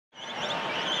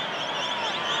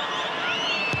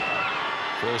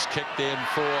First kick then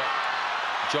for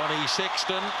Johnny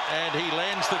Sexton, and he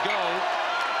lands the goal.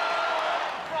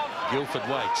 Guildford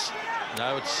waits.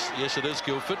 No, yes, it is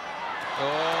Guildford.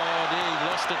 Oh, he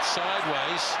lost it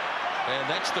sideways, and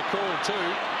that's the call too.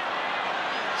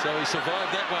 So he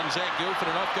survived that one, Zach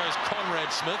Guildford, and off goes Conrad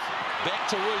Smith.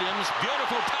 Back to Williams.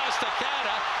 Beautiful pass to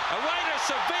Carter. Away to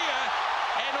Sevilla,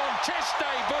 and on test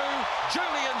debut,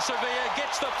 Julian Sevilla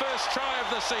gets the first try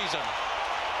of the season.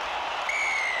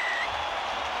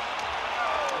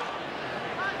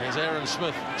 As Aaron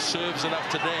Smith serves it up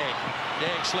to Dag.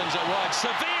 Dag slings it wide.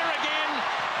 Sevilla again,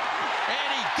 and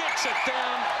he gets it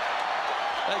down.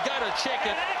 They go to check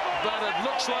it, but it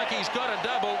looks like he's got a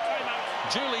double.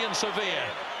 Julian Sevilla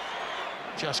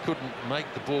just couldn't make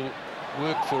the ball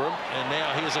work for him, and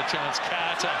now here's a chance.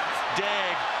 Carter,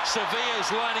 Dag, Sevilla's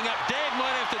lining up. Dag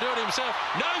might have to do it himself.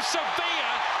 No,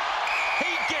 Sevilla,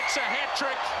 he gets a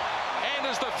hat-trick and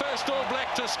is the first All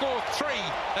Black to score 3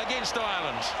 against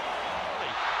Ireland.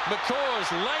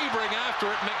 McCaw's labouring after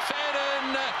it.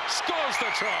 McFadden scores the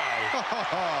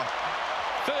try.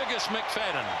 Fergus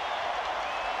McFadden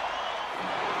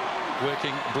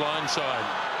working blindside,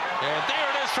 and there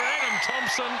it is for Adam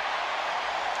Thompson.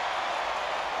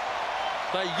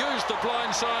 They used the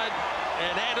blindside,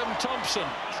 and Adam Thompson.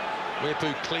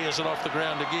 Wepu clears it off the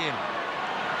ground again.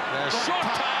 Short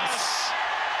pass.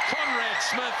 Conrad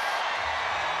Smith.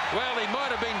 Well, he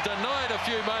might have been denied a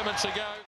few moments ago.